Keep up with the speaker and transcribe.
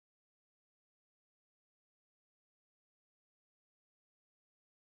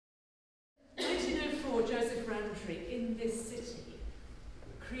therefore, Joseph Rowntree, in this city,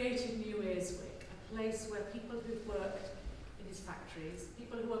 created New Earswick, a place where people who'd worked in his factories,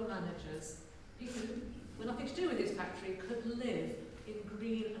 people who were managers, people who were nothing to do with his factory, could live in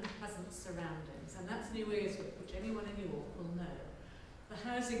green and pleasant surroundings. And that's New Earswick, which anyone in York will know. The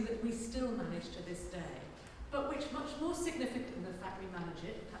housing that we still manage to this day, but which, much more significant than the fact we manage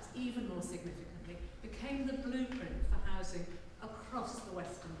it, perhaps even more significantly, became the blueprint for housing across the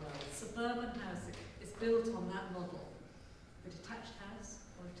Western world. Suburban housing is built on that model. A detached house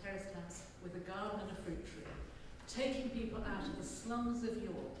or a terraced house with a garden and a fruit tree, taking people out of the slums of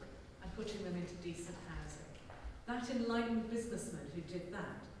York and putting them into decent housing. That enlightened businessman who did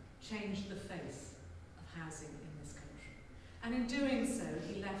that changed the face of housing in this country. And in doing so,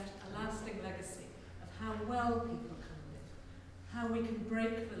 he left a lasting legacy of how well people can live, how we can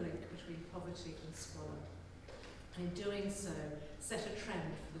break the link between poverty and squalor. And in doing so, set a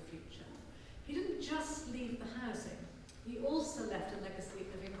trend for the future. He didn't just leave the housing, he also left a legacy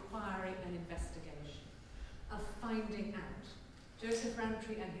of inquiry and investigation, of finding out. Joseph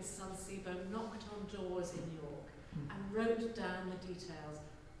Rowntree and his son Sibo knocked on doors in York and wrote down the details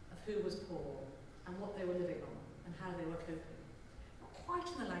of who was poor and what they were living on and how they were coping. Not quite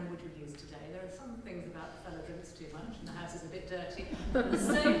in the language we use today. There are some things about the fellow drinks too much and the house is a bit dirty. But the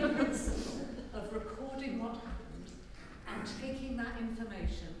same principle of recording what happened and taking that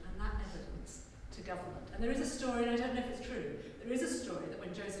information and that evidence to government. And there is a story, and I don't know if it's true, there is a story that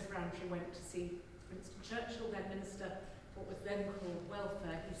when Joseph Rowntree went to see Winston Churchill, then Minister for what was then called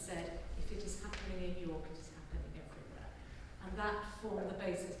welfare, he said, if it is happening in York, it is happening everywhere. And that formed the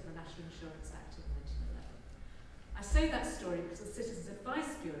basis for the National Insurance Act of 1911. I say that story because the Citizens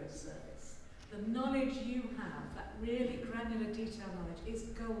Advice Bureau service, the knowledge you have, that really granular detailed knowledge,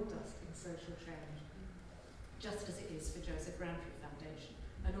 is gold dust in social change, just as it is for Joseph Rowntree Foundation,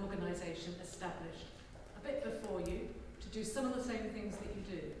 an organisation established a bit before you to do some of the same things that you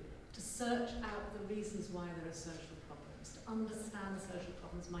do, to search out the reasons why there are social problems, to understand social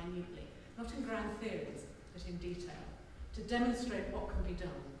problems minutely, not in grand theories, but in detail, to demonstrate what can be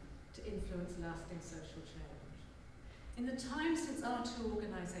done to influence lasting social change. In the time since our two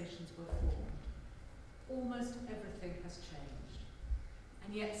organisations were formed, almost everything has changed,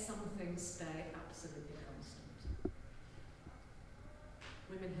 and yet some things stay absolutely constant.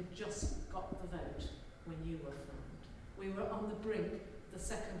 Women had just got the vote when you were formed. We were on the brink of the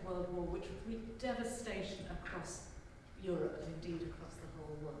Second World War, which wreaked devastation across Europe and indeed across the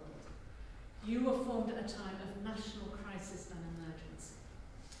whole world. You were formed at a time of national crisis and emergency.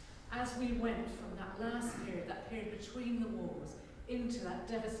 As we went from that last period, that period between the wars, into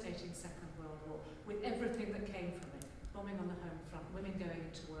that devastating Second World War, with everything that came from it, bombing on the home front, women going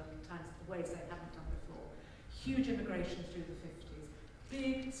into work in times, the ways they hadn't done before, huge immigration through the 50s,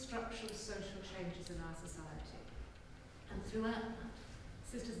 big structural social changes in our society. And throughout that,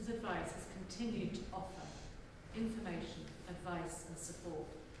 Citizens Advice has continued to offer information, advice and support,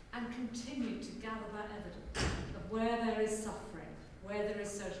 and continued to gather that evidence of where there is suffering, where there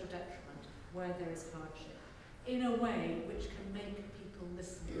is social detriment, where there is hardship, in a way which can make people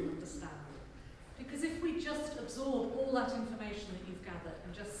listen and understand. Because if we just absorb all that information that you've gathered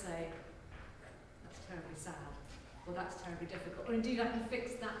and just say, that's terribly sad, or that's terribly difficult, or indeed I can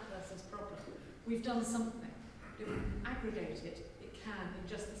fix that person's problem, we've done something. If we aggregate it, it can, in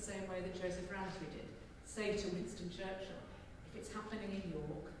just the same way that Joseph Rowntree did, say to Winston Churchill, if it's happening in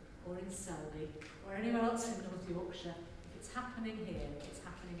York, or in Selby, or anywhere else in North Yorkshire, if it's happening here, it's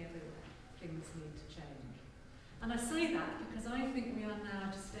happening everywhere. Things need to change. And I say that because I think we are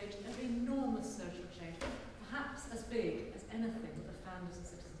now at a stage of enormous social change, perhaps as big as anything that the founders of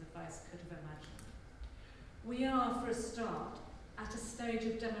Citizens Advice could have imagined. We are, for a start, at a stage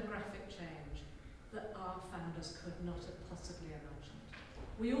of demographic change that our founders could not have possibly imagined.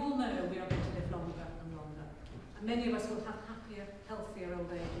 We all know we are going to live longer and longer, and many of us will have happier, healthier old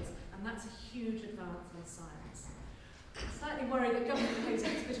ages, and that's a huge advance in science. I'm slightly worried that government behaves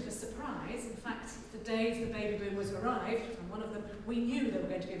as a bit of a surprise. In fact, the days the baby boomers arrived, and one of them, we knew there were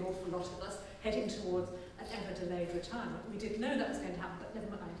going to be an awful lot of us heading towards an ever-delayed retirement. We did know that was going to happen, but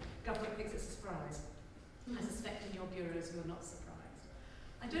never mind. Government thinks it's a surprise. I suspect in your bureaus you're not surprised.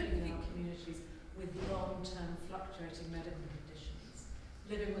 I don't think communities with long-term fluctuating medical conditions,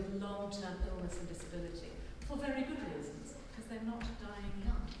 living with long-term illness and disability, for very good reasons, because they're not dying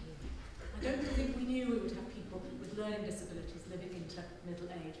young. I don't think we knew we would have people with learning disabilities living into middle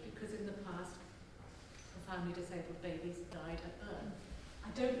age, because in the past, profoundly disabled babies died at birth. I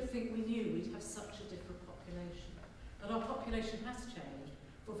don't think we knew we'd have such a different population. But our population has changed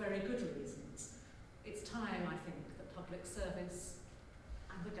for very good reasons. It's time, I think, that public service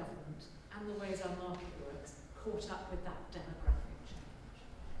and the government and and the ways our market works caught up with that demographic change.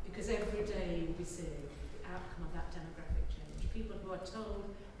 Because every day you'll be seeing the outcome of that demographic change. People who are told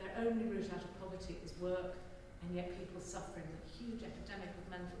their only route out of poverty is work, and yet people suffering a huge epidemic of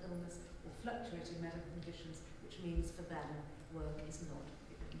mental illness or fluctuating medical conditions, which means for them work is not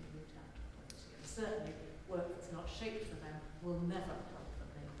the only route out of poverty. And certainly work that's not shaped for them will never help them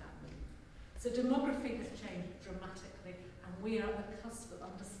make that move. So demography has changed dramatically, and we are at the cusp of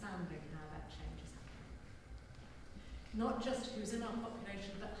understanding how that change is happening. Not just who's in our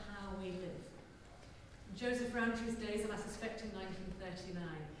population, but how we live. In Joseph Rowntree's days, and I suspect in 1939,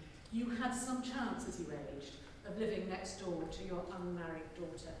 you had some chance as you aged of living next door to your unmarried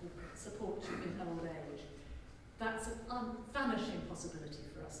daughter who supports you in old age. That's a vanishing possibility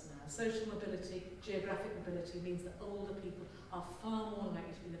for us now. Social mobility, geographic mobility means that older people are far more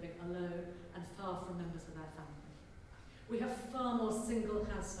likely to be living alone and far from members of their family. We have far more single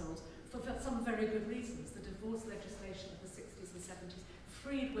households for some very good reasons. The divorce legislation of the 60s and 70s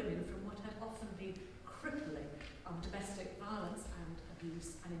freed women from what had often been crippling domestic violence and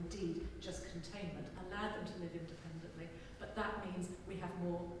abuse, and indeed just containment, allowed them to live independently. But that means we have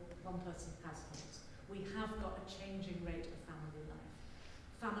more one-person households. We have got a changing rate of family life.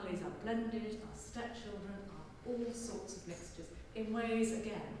 Families are blended, our stepchildren are all sorts of mixtures in ways,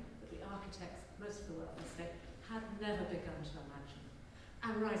 again, that the architects, most of the world, I say, had never begun to imagine.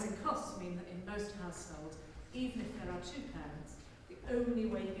 And rising costs mean that in most households, even if there are two parents, the only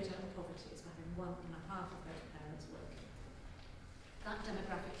way you get out of poverty is by having one and a half of those parents working. That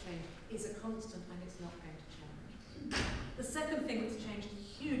demographic change is a constant, and it's not going to change. The second thing that's changed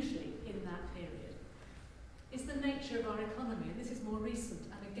hugely in that period is the nature of our economy, and this is more recent,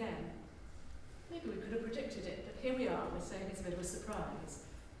 and again, maybe we could have predicted it, but here we are, we're saying it's a bit of a surprise.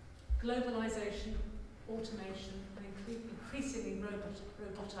 Globalisation, automation, and increasingly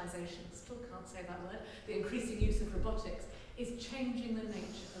robotisation, still can't say that word, the increasing use of robotics is changing the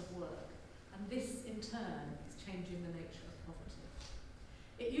nature of work, and this in turn is changing the nature of poverty.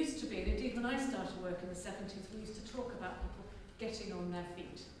 It used to be, and indeed when I started work in the 70s, we used to talk about people getting on their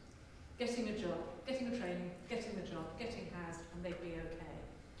feet, getting a job, getting a training, getting the job, getting housed, and they'd be okay.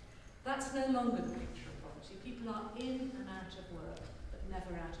 That's no longer the picture of poverty. People are in and out of work, but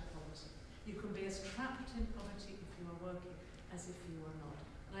never out of poverty. You can be as trapped in poverty if you are working as if you are not.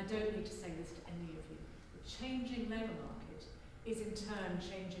 And I don't need to say this to any of you. The changing labour market is in turn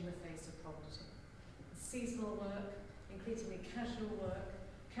changing the face of poverty. Seasonal work, increasingly casual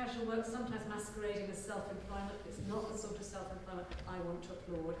work sometimes masquerading as self-employment. It's not the sort of self-employment I want to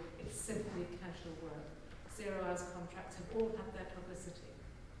applaud. It's simply casual work. 0 hours contracts have all had their publicity.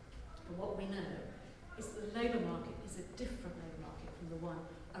 But what we know is that the labour market is a different labour market from the one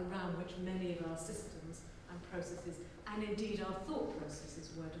around which many of our systems and processes, and indeed our thought processes,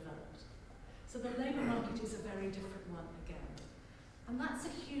 were developed. So the labour market is a very different one again. And that's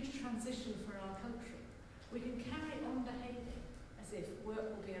a huge transition for our country. We can carry on behaving as if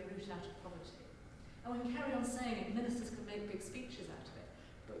work will be a route out of poverty. And we can carry on saying it, ministers can make big speeches out of it.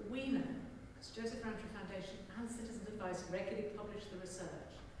 But we know, because Joseph Rowntree Foundation and Citizens Advice regularly publish the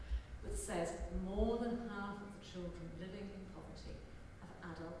research that says more than half of the children living in poverty have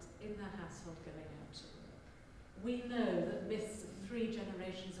adults in their household going out to work. We know that myths of 3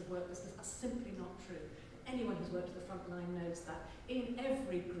 generations of worklessness are simply not true. Anyone who's worked at the front line knows that. In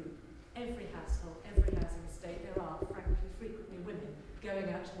every group, every household, every housing estate, there are, frankly, frequently women going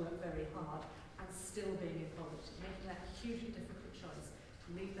out to work very hard and still being in poverty, making that hugely difficult choice to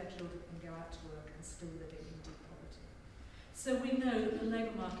leave their children and go out to work and still living in deep poverty. So we know that the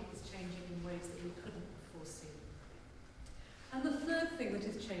labour market is changing in ways that we couldn't have foreseen. And the third thing that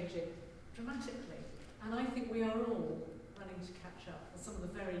is changing dramatically, and I think we are all running to catch up, and some of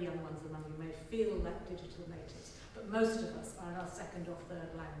the very young ones among you may feel like digital natives, but most of us are in our second or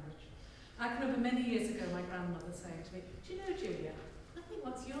third language. I can remember many years ago my grandmother saying to me, "Do you know, Julia, I think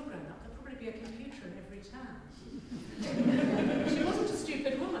once you're grown up, there'll probably be a computer in every town." She wasn't a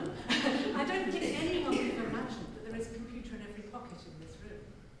stupid woman. I don't think anyone would have imagined that there is a computer in every pocket in this room.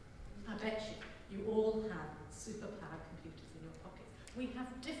 I bet you all have super-powered computers in your pockets. We have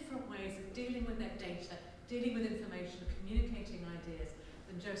different ways of dealing with their data, dealing with information, communicating ideas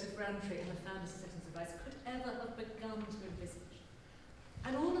than Joseph Rowntree and the founders of Citizens Advice could ever have begun to envisage.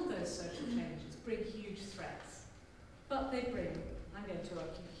 And all of those social changes bring huge threats, but they bring, I'm going to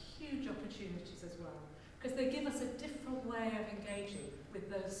argue, huge opportunities as well, because they give us a different way of engaging with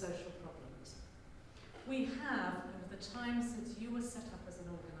those social problems. We have, over the time since you were set up as an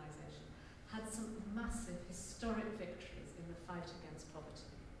organisation, had some massive historic victories in the fight against poverty.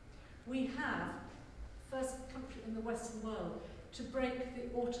 We have, first country in the Western world, to break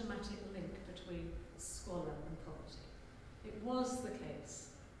the automatic link between squalor and poverty. It was the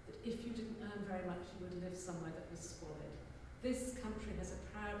case that if you didn't earn very much, you would live somewhere that was squalid. This country has a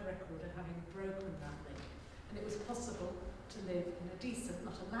proud record of having broken that link, and it was possible to live in a decent,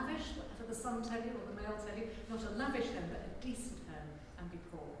 not a lavish, whatever the son tell you or the male tell you, not a lavish home, but a decent home and be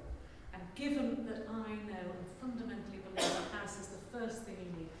poor. And given that I know and fundamentally believe a house is the first thing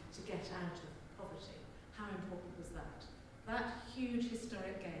you need to get out of poverty, how important was that? That huge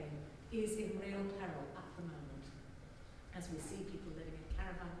historic gain is in real peril at the moment, as we see people living in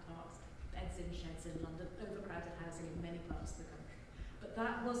caravan parks, beds in sheds in London, overcrowded housing in many parts of the country. But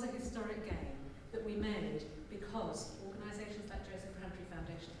that was a historic gain that we made because organisations like Joseph Rowntree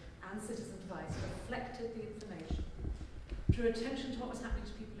Foundation and Citizens Advice reflected the information, drew attention to what was happening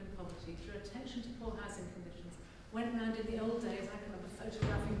to people in poverty, drew attention to poor housing conditions, went round in the old days, I can remember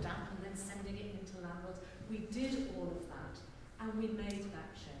photographing damp and then sending it into landlords. We did all of that and we made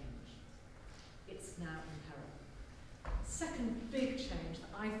that change. It's now in peril. Second big change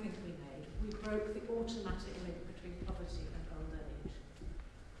that I think we made, we broke the automatic link between poverty and old age.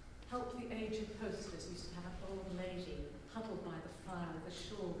 Help the Aged posters used to have an old lady huddled by the fire with a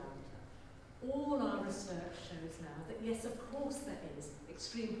shawl round her. All our research shows now that yes, of course there is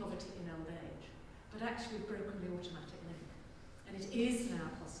extreme poverty in old age, but actually we've broken the automatic link. And it is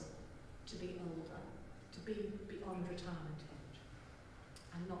now possible to be older, to be beyond retirement age,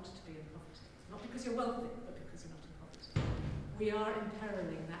 and not to be in poverty. Not because you're wealthy, but because you're not in poverty. We are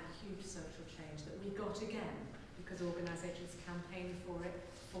imperiling that huge social change that we got again because organisations campaigned for it,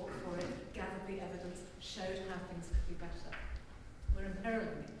 fought for it, gathered the evidence, showed how things could be better. We're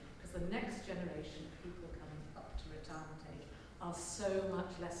imperiling it because the next generation of people coming up to retirement age are so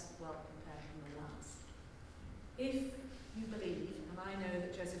much less well prepared than the last. If you believe, and I know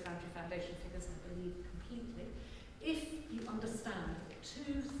that Joseph Rowntree Foundation figures I believe completely, if you understand that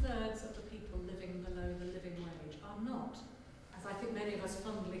 2/3 of the people living below the living wage are not, as I think many of us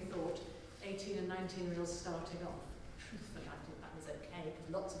fondly thought, 18 and 19-year-olds starting off. Truthfully, I thought that was okay, because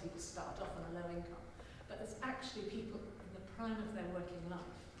lots of people start off on a low income. But there's actually people in the prime of their working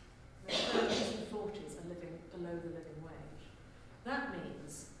life, their 30s and 40s are living below the living wage. That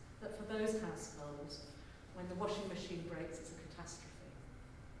means that for those households, when the washing machine breaks, it's a catastrophe.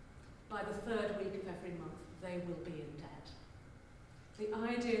 By the 3rd week of every month, they will be in debt. The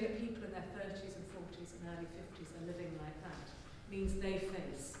idea that people in their 30s and 40s and early 50s are living like that means they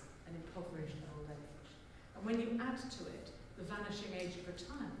face an impoverished old age. And when you add to it the vanishing age of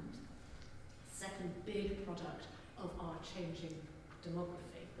retirement, second big product of our changing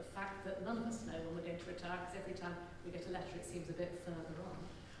demography, the fact that none of us know when we're going to retire, because every time we get a letter it seems a bit further on,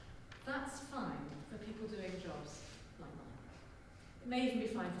 that's fine for people doing jobs like mine. It may even be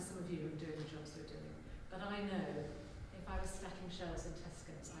fine for some of you doing the jobs we're doing, but I know if I was stacking shelves in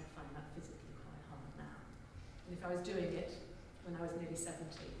Tesco's, I'd find that physically quite hard now. And if I was doing it when I was nearly 70,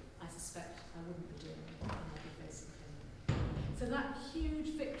 I suspect I wouldn't be doing it and I'd be facing failure. So that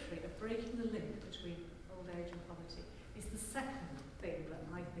huge victory of breaking the link between old age and poverty is the second thing that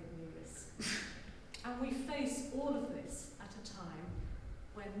I think we risk. And we face all of this at a time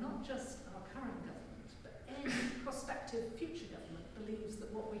when not just our current government, but any prospective future government believes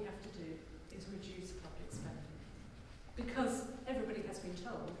that what we have to do is reduce public spending. Because everybody has been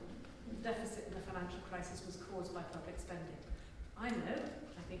told the deficit in the financial crisis was caused by public spending. I know,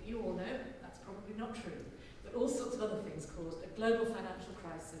 I think you all know, that's probably not true, but all sorts of other things caused a global financial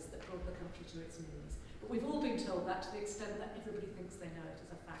crisis that brought the country to its knees. But we've all been told that to the extent that everybody thinks they know it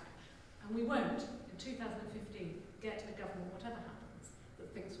as a fact. And we won't, in 2015, get a government, whatever happens, that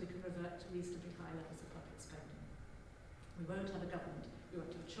thinks we can revert to reasonably high levels of public spending. We won't have a government, we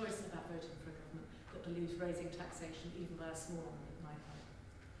won't have a choice about voting for a government that believes raising taxation even by a small amount might help.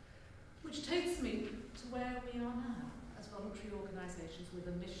 Which takes me to where we are now, as voluntary organisations with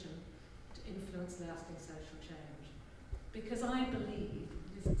a mission to influence lasting social change. Because I believe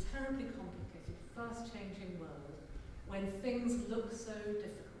it is a terribly complicated, fast-changing world when things look so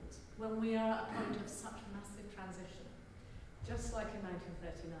difficult, when we are at a point of such massive transition. Just like in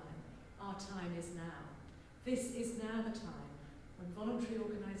 1939, our time is now. This is now the time when voluntary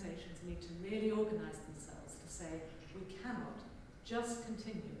organisations need to really organise themselves to say, we cannot just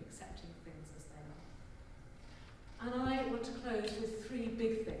continue accepting things as they are. And I want to close with 3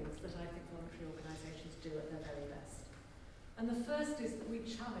 big things that I think voluntary organisations do at their very best. And the first is that we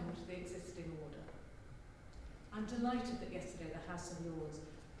challenge the existing order. I'm delighted that yesterday the House of Lords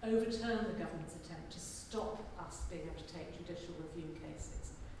overturned the government's attempt to stop us being able to take judicial review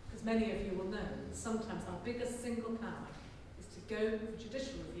cases. Because many of you will know that sometimes our biggest single power is to go for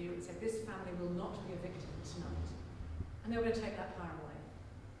judicial review and say this family will not be a victim tonight. And they were going to take that power away.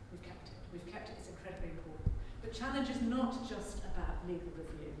 We've kept it. We've kept it. It's incredibly important. But challenge is not just about legal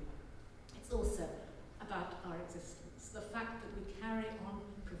review. It's also about our existence. The fact that we carry on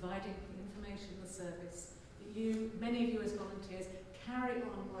providing the information, the service, that many of you as volunteers, carry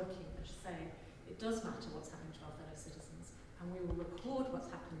on working and saying it does matter what's happening to our fellow citizens, and we will record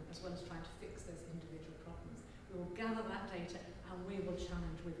what's happening as well as trying to fix those individual problems. We will gather that data and we will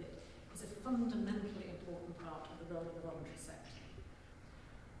challenge with it. It's a fundamentally important part of the role of the voluntary sector.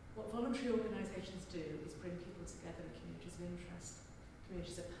 What voluntary organisations do is bring people together in communities of interest,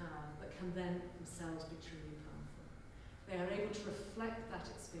 communities of power, that can then themselves be truly powerful. They are able to reflect that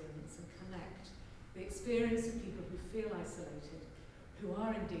experience and connect the experience of people who feel isolated, who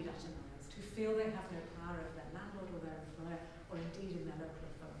are indeed atomised, who feel they have no power over their landlord or their employer, or indeed in their local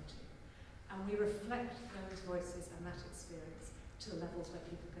authority. And we reflect those voices and that experience to the levels where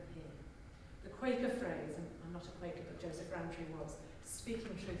people can hear. The Quaker phrase, and I'm not a Quaker but Joseph Rowntree was,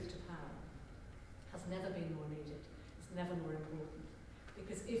 speaking truth to power, has never been more needed. It's never more important.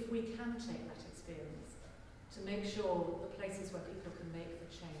 Because if we can take that experience to make sure that the places where people can make the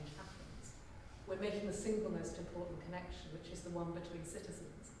change happens, we're making the single most important connection, which is the one between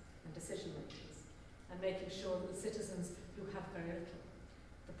citizens and decision makers, and making sure that the citizens who have very little,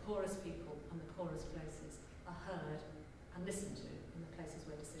 the poorest people and the poorest places, are heard and listened to in the places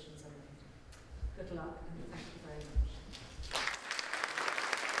where decisions are made. Good luck and thank you very much.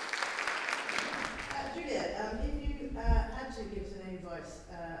 Juliet, if you had to give us any advice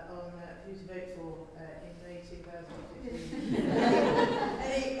on who to vote for in May 2015,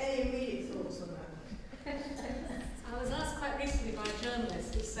 any immediate thoughts on that? I was asked quite recently by a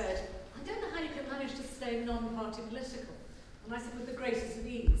journalist who said, I don't know how you can manage to stay non-party political. And I said, with the greatest of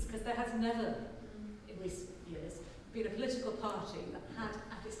ease, because there has never, in recent years, been a political party that had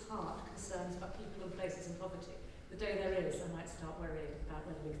at its heart concerns about people and places in poverty. The day there is, I might start worrying about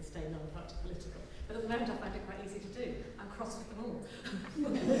whether we can stay non-party political. But at the moment I find it quite easy to do. I'm cross with them all.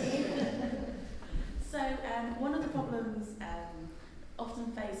 So one of the problems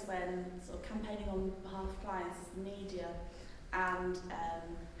often faced when sort of campaigning on behalf of clients is the media and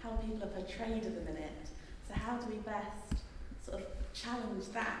how people are portrayed at the minute. So how do we best sort of challenge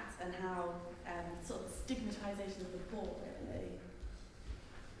that and how sort of stigmatisation of the poor really?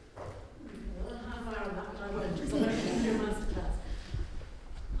 How far on that would I won't, because I'm going to do a masterclass.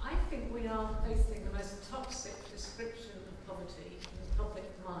 I think we are facing the most toxic description of poverty in the public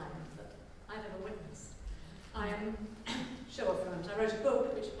mind that I've ever witnessed. I am show off front. I wrote a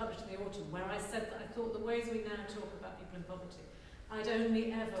book which I published in the autumn where I said that I thought the ways we now talk about people in poverty, I'd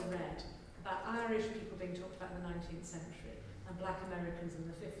only ever read about Irish people being talked about in the 19th century and Black Americans in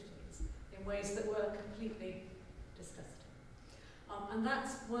the 50s in ways that were completely disgusting. And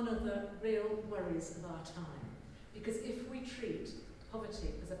that's one of the real worries of our time, because if we treat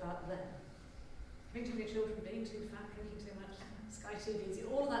poverty as about them, having too many children, being too fat, drinking too much, Sky TVs,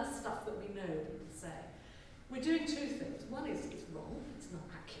 all that stuff that we know people say, we're doing two things. One is it's wrong, it's not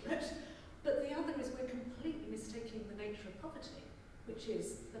accurate, but the other is we're completely mistaking the nature of poverty, which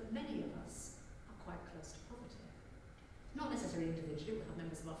is that many of us are quite close to poverty. Not necessarily individually, we have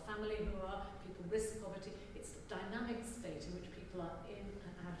members of our family who are, people risk poverty. It's the dynamic state in which people are in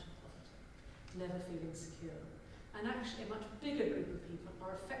and out of poverty, never feeling secure. And actually a much bigger group of people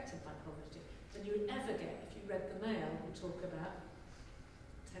are affected by poverty than you would ever get if you read the Mail and talk about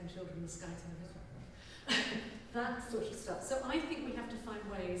 10 children in the sky, 10 of that sort of stuff. So I think we have to find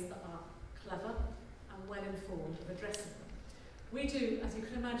ways that are clever and well-informed of addressing them. We do, as you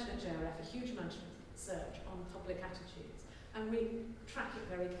can imagine at JRF, a huge amount of research on public attitudes, and we track it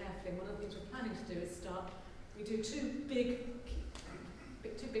very carefully. And one of the things we're planning to do is we do two big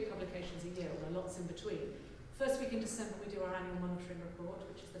publications a year, or lots in between. First week in December we do our annual monitoring report,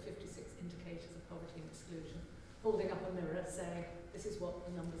 which is the 56 indicators of poverty and exclusion, holding up a mirror saying, this is what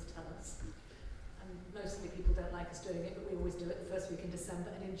the numbers tell us. And mostly people don't like us doing it, but we always do it the first week in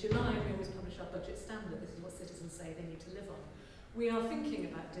December. And in July we always publish our budget standard. This is what citizens say they need to live on. We are thinking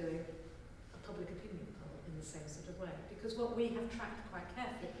about doing a public opinion poll in the same sort of way, because what we have tracked quite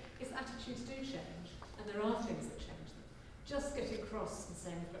carefully is attitudes do change, and there are things that change them. Just getting cross and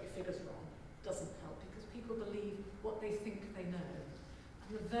saying you've got your figures wrong doesn't help, because people believe what they think they know. And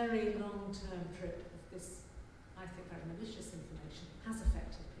the very long-term drip of this, I think, very malicious information has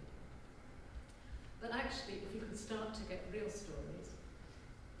affected people. But actually, if you can start to get real stories,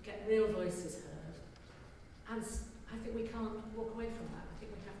 get real voices heard, and I think we can't walk away from that. I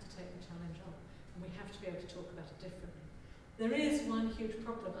think we have to take the challenge on, and we have to be able to talk about it differently. There is one huge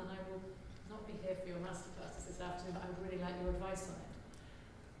problem, and I will not be here for your masterclasses this afternoon, but I would really like your advice on it.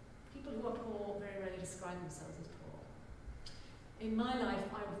 People who are poor very rarely describe themselves as poor. In my life,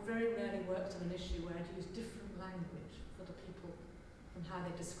 I very rarely worked on an issue where I'd use different language for the people from how they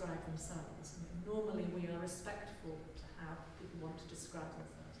describe themselves. Normally, we are respectful to how people want to describe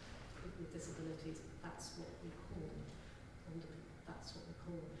themselves. People with disabilities, that's what we call them. Older people, that's what we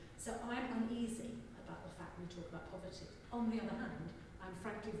call them. So I'm uneasy about the fact we talk about poverty. On the other hand, I'm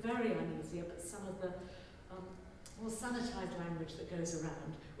frankly very uneasy about some of the more sanitised language that goes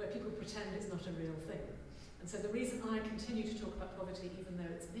around, where people pretend it's not a real thing. And so the reason I continue to talk about poverty, even though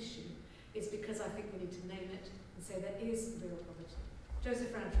it's an issue, is because I think we need to name it and say there is real poverty.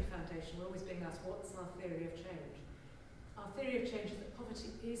 Joseph Rowntree Foundation, we're always being asked, what's our theory of change? Our theory of change is that poverty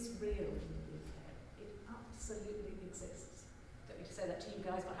is real in the UK. It absolutely exists. Don't need to say that to you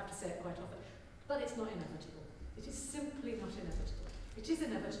guys, but I have to say it quite often. But it's not inevitable. It is simply not inevitable. It is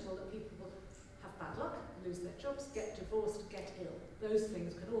inevitable that people will have bad luck, lose their jobs, get divorced, get ill. Those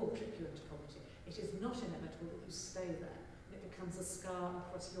things can all trip you into poverty. It is not inevitable that you stay there and it becomes a scar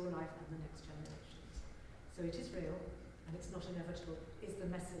across your life and the next generations. So it is real and it's not inevitable, is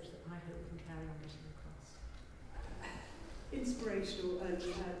the message that I hope we can carry on getting across. Inspirational and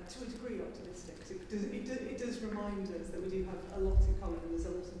to a degree optimistic. It does remind us that we do have a lot in common and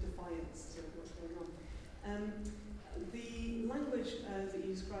there's a lot of defiance to what's going on. The language that you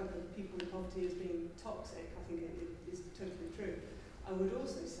describe of people in poverty as being toxic, I think it is totally true. I would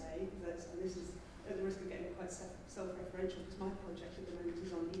also say that, and this is at the risk of getting quite self-referential, because my project at the moment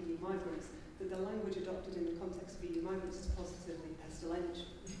is on EU migrants, that the language adopted in the context of EU migrants is positively pestilential.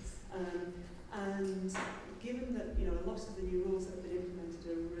 And given that a lot of the new rules that have been implemented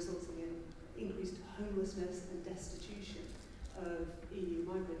are resulting in increased homelessness and destitution of EU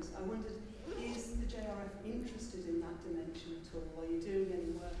migrants, I wondered, is the JRF interested in that dimension at all? Are you doing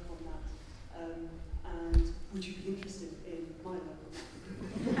any work on that? And would you be interested in my work on that?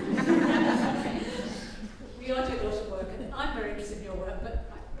 We are doing a lot of work, and I'm very interested in your work,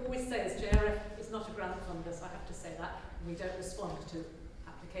 but I always say as JRF is not a grant funder, so I have to say that. We don't respond to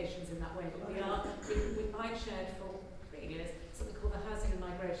applications in that way, but I chaired for 3 years something called the Housing and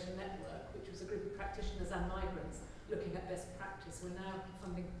Migration Network, which was a group of practitioners and migrants looking at best practice. We're now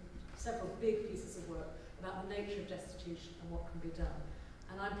funding several big pieces of work about the nature of destitution and what can be done.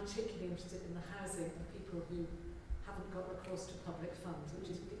 And I'm particularly interested in the housing of people who haven't got recourse to public funds, which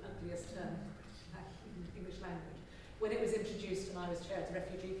is the ugliest term in English language. When it was introduced and I was chair of the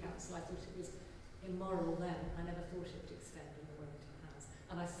Refugee Council, I thought it was immoral then. I never thought it would extend in the way that it has.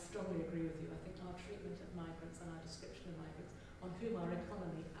 And I strongly agree with you. I think our treatment of migrants and our description of migrants, on whom our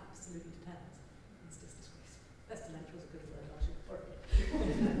economy absolutely depends, is just disgraceful. Pestilential is a good word, I should borrow it.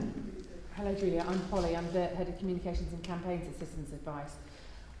 Hello Julia, I'm Polly. I'm the Head of Communications and Campaigns at Citizens Advice.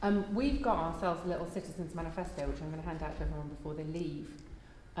 We've got ourselves a little Citizens Manifesto, which I'm going to hand out to everyone before they leave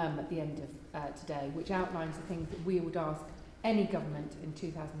at the end of today, which outlines the things that we would ask any government in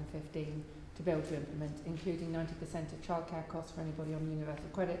 2015 to be able to implement, including 90% of childcare costs for anybody on universal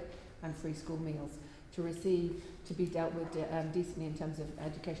credit and free school meals, to receive, to be dealt with decently in terms of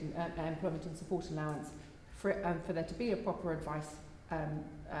education, employment and support allowance, for there to be a proper advice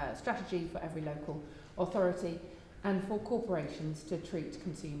strategy for every local authority, and for corporations to treat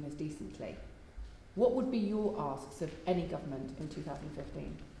consumers decently. What would be your asks of any government in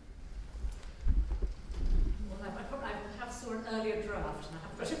 2015? Well, I have saw an earlier draft, and I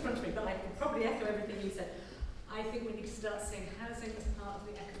haven't got it in front of me, but I can probably echo everything you said. I think we need to start seeing housing as part of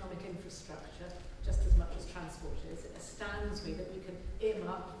the economic infrastructure, just as much as transport is. It astounds me that we can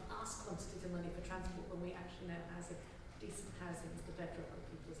earmark vast quantities of money for transport when we actually know housing, decent housing, is the bedrock of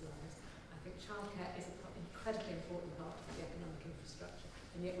people's lives. I think childcare is an incredibly important part of the economic infrastructure,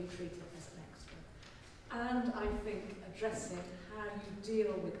 and yet we treat it as an extra. And I think addressing how you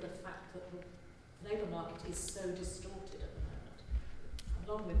deal with the fact that the labour market is so distorted at the moment,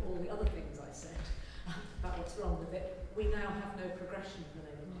 along with all the other things I said about what's wrong with it, we now have no progression in the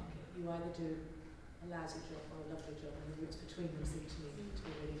labour market. You either do a lousy job or a lovely job, and the routes between them seem to me to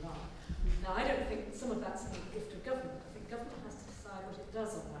be really hard. Now, I don't think some of that's a gift of government. I think government has to decide what it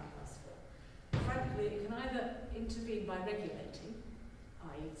does on that aspect. Frankly, it can either intervene by regulating,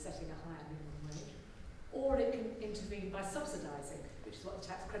 i.e. setting a higher minimum wage, or it can intervene by subsidising, which is what the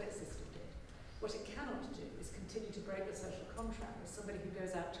tax credit system did. What it cannot do is continue to break the social contract where somebody who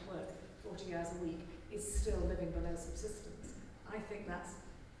goes out to work 40 hours a week is still living below subsistence. I think that's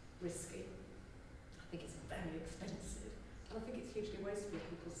risky. I think it's very expensive. And I think it's hugely wasteful of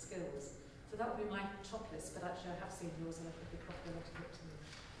people's skills. So that would be my top list, but actually I have seen yours and I think it'd probably not to put to me.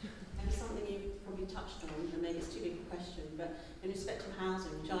 And something you probably touched on, and maybe it's too big a question, but in respect to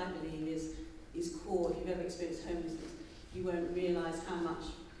housing, which I believe is core, if you've ever experienced homelessness, you won't realise how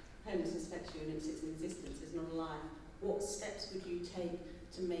much homelessness affects you and its existence is not a lie. what steps would you take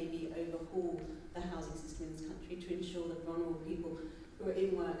to maybe overhaul the housing system in this country to ensure that vulnerable people who are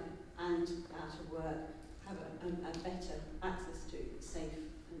in work and out of work have a better access to safe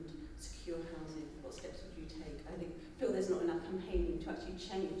and secure housing? What steps would you take? I feel there's not enough campaigning to actually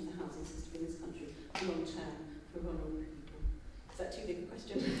change the housing system in this country long term for vulnerable people. Is that too big a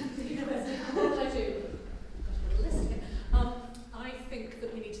question? What would I do? I think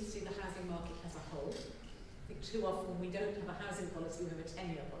that we need to see the housing market as a whole. I think too often we don't have a housing policy, we have a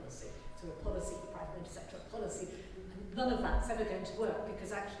tenure policy. So a policy for private sector, a policy, and none of that's ever going to work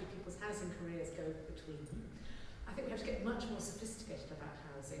because actually people's housing careers go between them. I think we have to get much more sophisticated about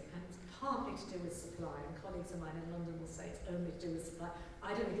housing, and it's partly to do with supply, and colleagues of mine in London will say it's only to do with supply.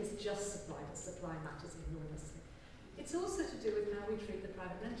 I don't think it's just supply, but supply matters enormously. It's also to do with how we treat the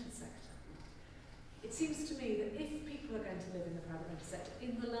private rented sector. It seems to me that if people are going to live in the private rented sector,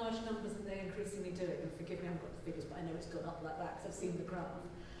 in the large numbers that they're increasingly doing, and forgive me, I haven't got the figures, but I know it's gone up like that because I've seen the graph,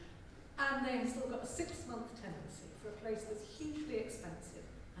 and they've still got a 6-month tenancy for a place that's hugely expensive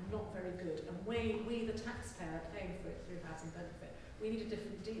and not very good, and we the taxpayer, are paying for it through housing benefit. We need a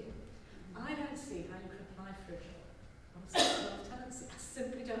different deal. I don't see how you can apply for a job on a 6-month tenancy. I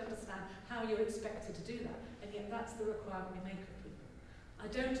simply don't understand how you're expected to do that, and yet that's the requirement we make of people. I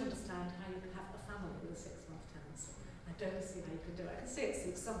don't understand how you can have a family with a 6-month tenancy. I don't see how you can do it. I can see it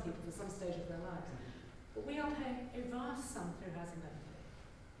suits some people for some stage of their lives. But we are paying a vast sum through housing benefit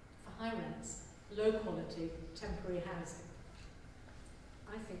for high rents, low quality, temporary housing.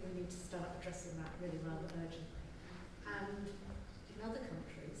 I think we need to start addressing that really rather urgently. And in other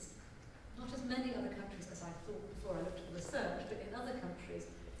countries, not as many other countries as I thought before I looked at the research, but in other countries,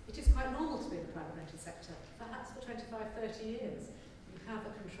 it is quite normal to be in the private rented sector, perhaps for 25, 30 years. You have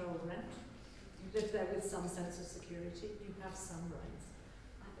a controlled rent, you live there with some sense of security, you have some rights.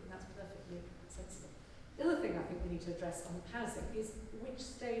 I think that's perfectly sensible. The other thing I think we need to address on housing is which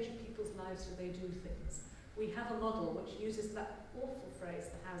stage of people's lives do they do things. We have a model which uses that awful phrase,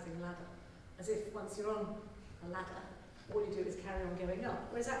 the housing ladder, as if once you're on a ladder, all you do is carry on going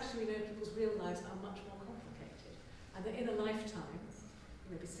up, whereas actually we know people's real lives are much more complicated, and that in a lifetime,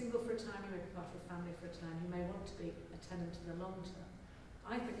 you may be single for a time, you may be part of a family for a time, you may want to be a tenant in the long term.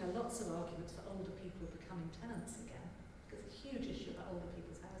 I think there are lots of arguments for older people becoming tenants again, because it's a huge issue about older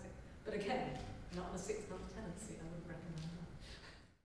people's housing. But again, not on a 6-month tenancy, I wouldn't recommend.